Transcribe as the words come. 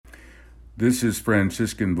This is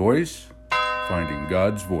Franciscan Voice, finding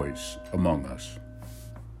God's voice among us.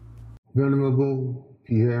 Venerable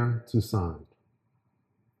Pierre Toussaint.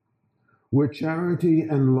 Where charity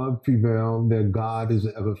and love prevail, there God is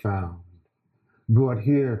ever found. Brought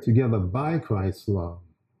here together by Christ's love,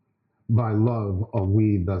 by love are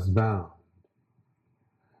we thus bound.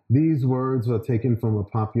 These words are taken from a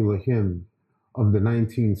popular hymn of the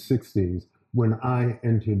 1960s when I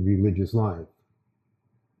entered religious life.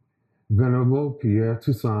 Venerable Pierre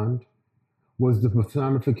Toussaint was the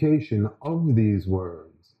personification of these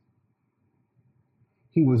words.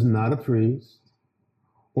 He was not a priest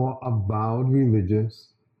or avowed religious,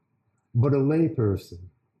 but a layperson.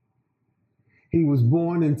 He was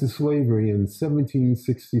born into slavery in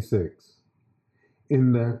 1766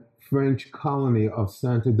 in the French colony of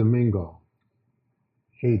Santo Domingo,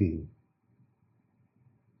 Haiti.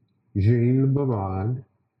 Jean Barad,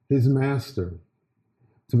 his master,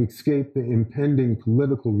 to escape the impending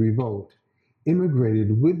political revolt,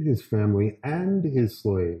 immigrated with his family and his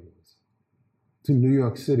slaves to New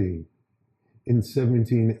York City in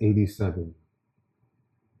 1787.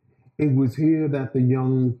 It was here that the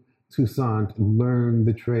young Toussaint learned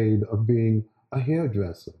the trade of being a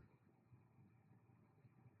hairdresser.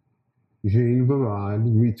 Jean Barad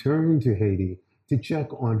returned to Haiti to check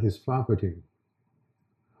on his property.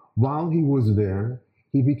 While he was there,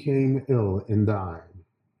 he became ill and died,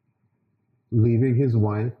 leaving his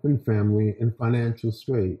wife and family in financial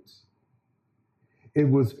straits. It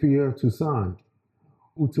was Pierre Toussaint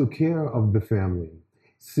who took care of the family,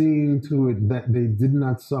 seeing to it that they did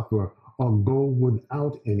not suffer or go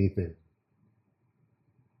without anything.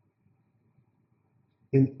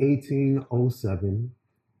 In 1807,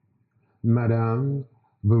 Madame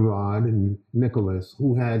Barad and Nicholas,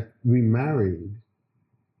 who had remarried,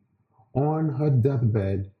 on her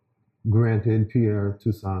deathbed granted Pierre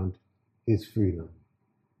Toussaint his freedom.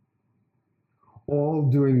 All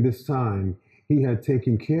during this time, he had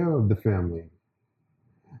taken care of the family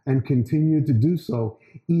and continued to do so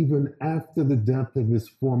even after the death of his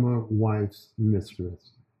former wife's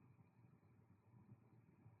mistress.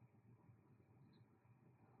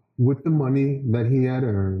 With the money that he had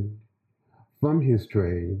earned from his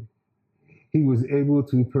trade, he was able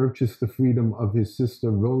to purchase the freedom of his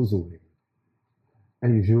sister Rosalie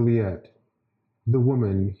and Juliette, the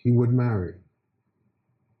woman he would marry.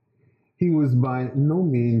 He was by no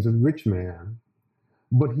means a rich man,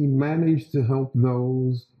 but he managed to help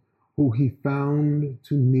those who he found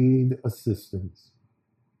to need assistance.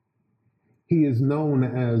 He is known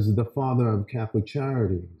as the father of Catholic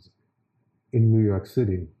Charities in New York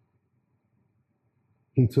City.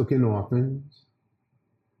 He took in orphans,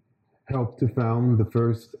 helped to found the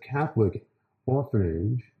first Catholic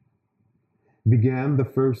orphanage, began the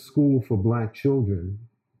first school for Black children,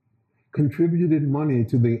 contributed money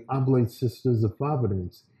to the Oblate Sisters of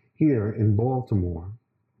Providence here in Baltimore,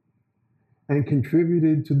 and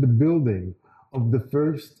contributed to the building of the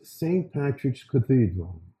first St. Patrick's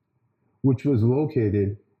Cathedral, which was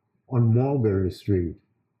located on Mulberry Street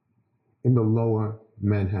in the lower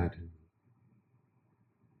Manhattan.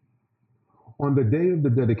 On the day of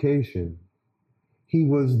the dedication, he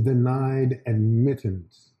was denied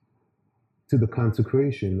admittance to the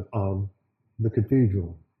consecration of the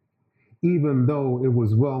cathedral, even though it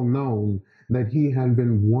was well known that he had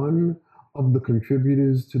been one of the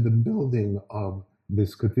contributors to the building of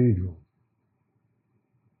this cathedral.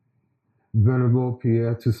 Venerable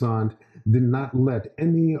Pierre Toussaint did not let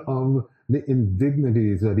any of the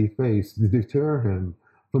indignities that he faced deter him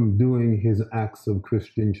from doing his acts of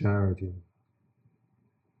Christian charity.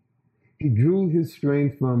 He drew his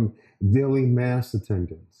strength from daily Mass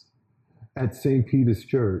attendance at St. Peter's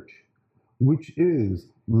Church, which is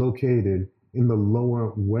located in the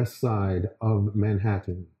Lower West Side of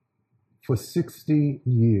Manhattan, for 60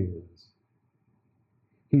 years.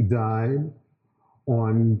 He died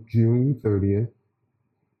on June 30th,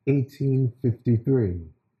 1853,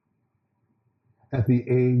 at the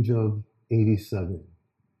age of 87.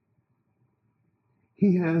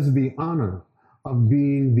 He has the honor of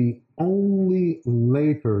being the only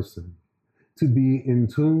layperson to be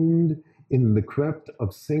entombed in the crypt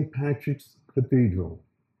of St. Patrick's Cathedral,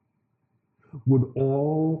 with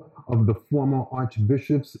all of the former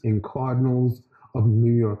archbishops and cardinals of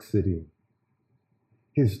New York City.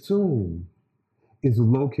 His tomb is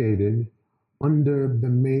located under the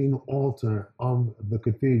main altar of the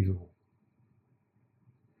cathedral.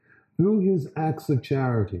 Through his acts of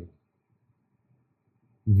charity,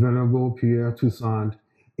 Venerable Pierre Toussaint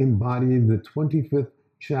embodied the 25th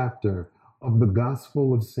chapter of the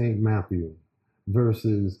Gospel of St. Matthew,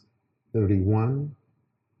 verses 31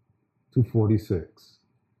 to 46.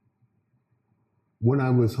 When I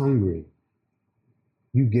was hungry,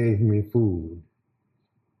 you gave me food.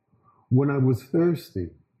 When I was thirsty,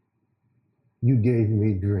 you gave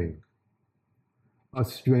me drink. A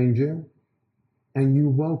stranger, and you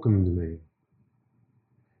welcomed me.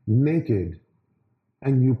 Naked,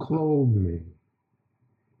 and you clothed me.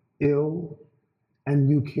 Ill, and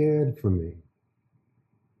you cared for me.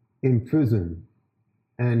 In prison,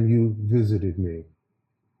 and you visited me.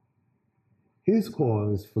 His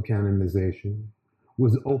cause for canonization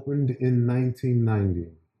was opened in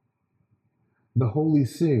 1990. The Holy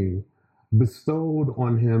See bestowed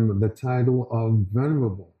on him the title of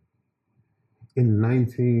Venerable in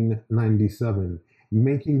 1997,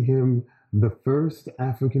 making him the first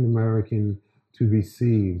African American to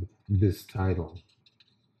receive this title.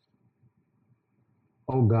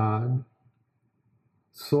 O God,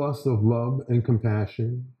 source of love and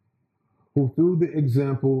compassion, who through the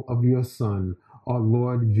example of your Son, our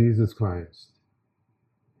Lord Jesus Christ,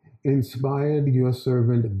 inspired your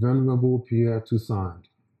servant Venerable Pierre Toussaint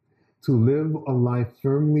to live a life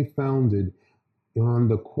firmly founded on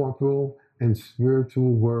the corporal and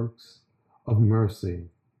spiritual works of mercy,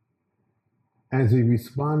 as he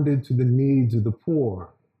responded to the needs of the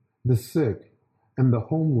poor, the sick, and the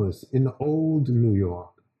homeless in old New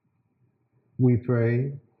York. We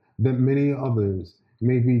pray that many others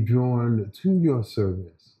may be drawn to your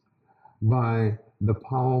service by the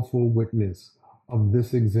powerful witness of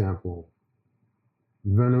this example.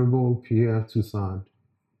 Venerable Pierre Toussaint,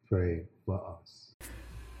 pray for us.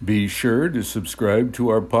 Be sure to subscribe to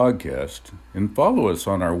our podcast and follow us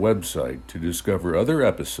on our website to discover other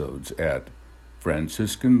episodes at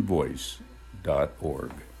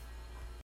franciscanvoice.org.